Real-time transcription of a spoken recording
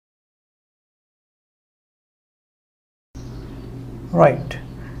Right.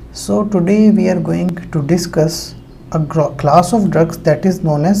 So today we are going to discuss a class of drugs that is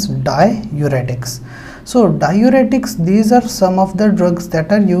known as diuretics. So diuretics, these are some of the drugs that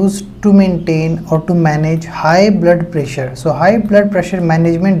are used to maintain or to manage high blood pressure. So high blood pressure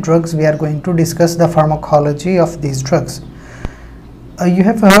management drugs, we are going to discuss the pharmacology of these drugs. You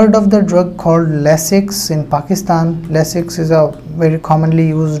have heard of the drug called Lasix in Pakistan. Lasix is a very commonly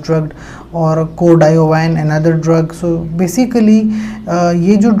used drug, और कोडायोवाइन another drug. So basically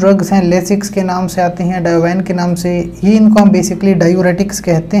ये जो drugs हैं Lasix के नाम से आते हैं, डायोवाइन के नाम से, ये इनको हम basically diuretics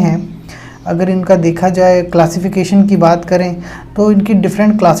कहते हैं. अगर इनका देखा जाए क्लासिफिकेशन की बात करें तो इनकी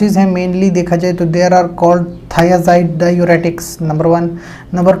डिफरेंट क्लासेस हैं. मेनली देखा जाए तो there are called thiazide diuretics number 1,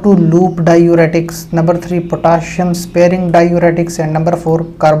 number 2 loop diuretics, number 3 potassium sparing diuretics and number 4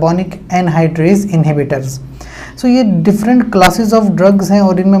 carbonic anhydrase inhibitors. सो ये डिफरेंट क्लासेस ऑफ ड्रग्स हैं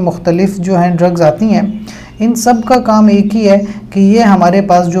और इनमें मुख्तलिफ जो हैं ड्रग्स आती हैं. इन सब का काम एक ही है कि ये हमारे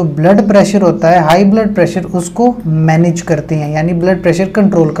पास जो ब्लड प्रेशर होता है, हाई ब्लड प्रेशर, उसको मैनेज करती हैं, यानी ब्लड प्रेशर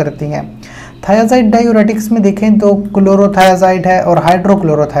कंट्रोल करती हैं. थायाजाइड डायूरेटिक्स में देखें तो क्लोरोथायाजाइड है और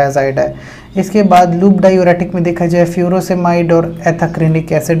हाइड्रोक्लोरोथायाजाइड है. इसके बाद लूप डायूरेटिक में देखा जाए फ्यूरोसेमाइड और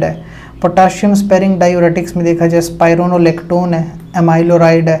एथाक्रिनिक एसिड है. पोटाशियम स्पेरिंग डायूरेटिक्स में देखा जाए स्पाइरोनोलेक्टोन है,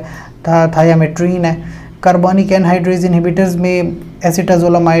 एमाइलोराइड है, थायामेट्रीन है. कार्बोनिक एनहाइड्रेज इनहिबिटर्स में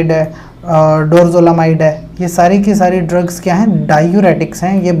एसिटाजोलामाइड है, डोरजोलामाइड है. ये सारी की सारी ड्रग्स क्या हैं? डायूरेटिक्स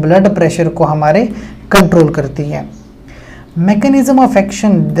हैं. ये ब्लड प्रेशर को हमारे कंट्रोल करती हैं. Mechanism of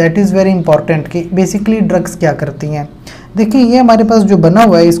action, that is very important कि बेसिकली ड्रग्स क्या करती हैं. देखिए ये हमारे पास जो बना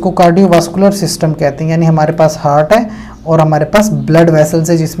हुआ है इसको कार्डियोवास्कुलर सिस्टम कहते हैं, यानी हमारे पास हार्ट है और हमारे पास ब्लड वेसल्स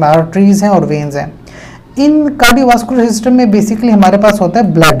है जिसमें आर्टरीज हैं और वेन्स हैं. इन कार्डियोवास्कुलर सिस्टम में बेसिकली हमारे पास होता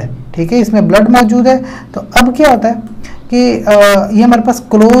है ब्लड, ठीक है, इसमें ब्लड मौजूद है. तो अब क्या होता है कि ये हमारे पास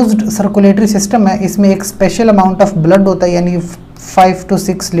क्लोज्ड सर्कुलेटरी सिस्टम है. इसमें एक स्पेशल अमाउंट ऑफ ब्लड होता है, यानी 5 to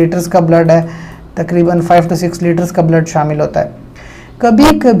 6 लीटर्स का ब्लड है, तकरीबन 5 to 6 लीटर्स का ब्लड शामिल होता है.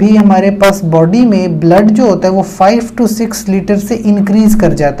 कभी कभी हमारे पास बॉडी में ब्लड जो होता है वो 5 to 6 लीटर से इंक्रीज़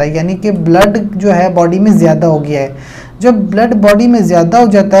कर जाता है, यानी कि ब्लड जो है बॉडी में ज़्यादा हो गया है. जब ब्लड बॉडी में ज़्यादा हो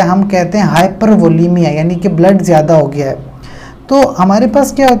जाता है हम कहते हैं हाइपरवोलीमिया, यानी कि ब्लड ज़्यादा हो गया है. तो हमारे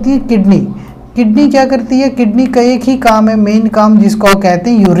पास क्या होती है? किडनी क्या करती है? किडनी का एक ही काम है, मेन काम, जिसको कहते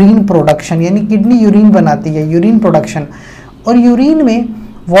हैं यूरिन प्रोडक्शन, यानी किडनी यूरिन बनाती है, यूरिन प्रोडक्शन. और यूरिन में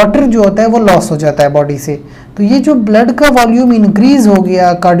वाटर जो होता है वो लॉस हो जाता है बॉडी से. तो ये जो ब्लड का वॉल्यूम इंक्रीज हो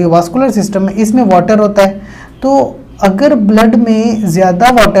गया कार्डियोवास्कुलर सिस्टम में, इसमें वाटर होता है. तो अगर ब्लड में ज़्यादा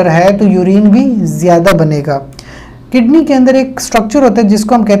वाटर है तो यूरिन भी ज़्यादा बनेगा. किडनी के अंदर एक स्ट्रक्चर होता है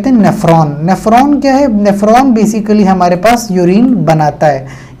जिसको हम कहते हैं नेफ्रॉन. नेफ्रॉन क्या है? नेफ्रॉन बेसिकली हमारे पास यूरिन बनाता है.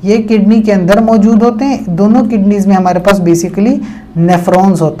 ये किडनी के अंदर मौजूद होते हैं. दोनों किडनीज में हमारे पास बेसिकली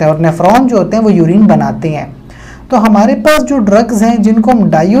नेफ्रॉन्स होते हैं और नेफ्रॉन जो होते हैं वो यूरिन बनाते हैं. तो हमारे पास जो ड्रग्स हैं जिनको हम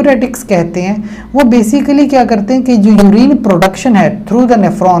डायूरेटिक्स कहते हैं वो बेसिकली क्या करते हैं कि जो यूरिन प्रोडक्शन है थ्रू द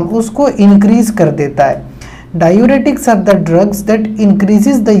नेफ्रॉन उसको इंक्रीज कर देता है. Diuretics are the drugs that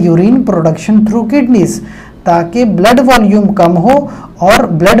increases the urine production through kidneys, ताकि ब्लड वॉल्यूम कम हो और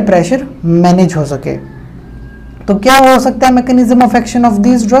ब्लड प्रेशर मैनेज हो सके. तो क्या हो सकता है mechanism of action of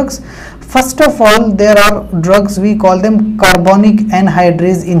these drugs? First of all there are drugs we call them carbonic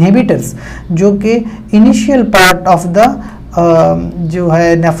anhydrase inhibitors, जो कि इनिशियल पार्ट ऑफ द जो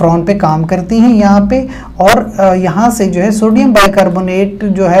है नेफ्रॉन पे काम करती हैं यहाँ पे, और यहाँ से जो है सोडियम बाइकार्बोनेट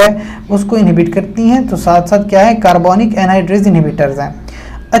जो है उसको इनहिबिट करती हैं. तो साथ साथ क्या है? कार्बोनिक एनहाइड्रेज इनहिबिटर्स हैं.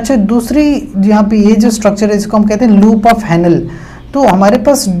 अच्छा, दूसरी यहाँ पे ये जो स्ट्रक्चर है इसको हम कहते हैं लूप ऑफ हैनल. तो हमारे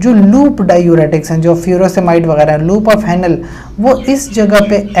पास जो लूप डायूरेटिक्स हैं, जो फ्यूरोसेमाइड वगैरह है, लूप ऑफ हैनल, वो इस जगह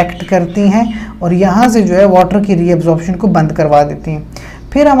पे एक्ट करती हैं और यहाँ से जो है वाटर की रीअब्जॉर्प्शन को बंद करवा देती हैं.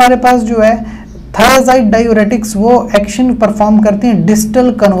 फिर हमारे पास जो है थायाजाइड डायूरेटिक्स, वो एक्शन परफॉर्म करती हैं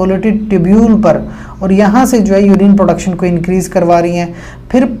डिस्टल कन्वोल्यूटेड ट्यूब्यूल पर और यहाँ से जो है यूरिन प्रोडक्शन को इंक्रीज करवा रही हैं.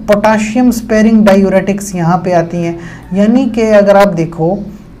 फिर पोटाशियम स्पेयरिंग डायूरेटिक्स यहाँ पे आती हैं, यानी कि अगर आप देखो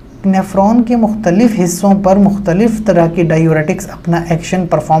नेफ्रॉन के मुख्तलिफ हिस्सों पर मुख्तलिफ तरह की डायूरेटिक्स अपना एक्शन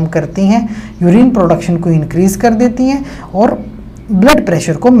परफॉर्म करती हैं, यूरिन प्रोडक्शन को इंक्रीज़ कर देती हैं और ब्लड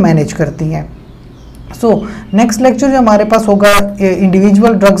प्रेशर को मैनेज करती हैं. सो नेक्स्ट लेक्चर जो हमारे पास होगा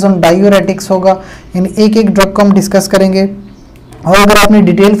इंडिविजुअल ड्रग्स ऑन डायूरेटिक्स होगा, यानी एक एक ड्रग को हम डिस्कस करेंगे. और अगर आपने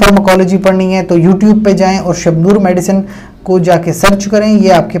डिटेल फार्माकोलॉजी पढ़नी है तो यूट्यूब पे जाएं और शबनूर मेडिसिन को जाके सर्च करें, ये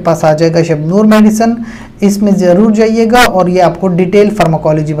आपके पास आ जाएगा शबनूर मेडिसिन. इसमें ज़रूर जाइएगा और ये आपको डिटेल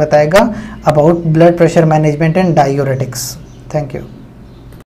फार्माकोलॉजी बताएगा about blood pressure management and diuretics. Thank you.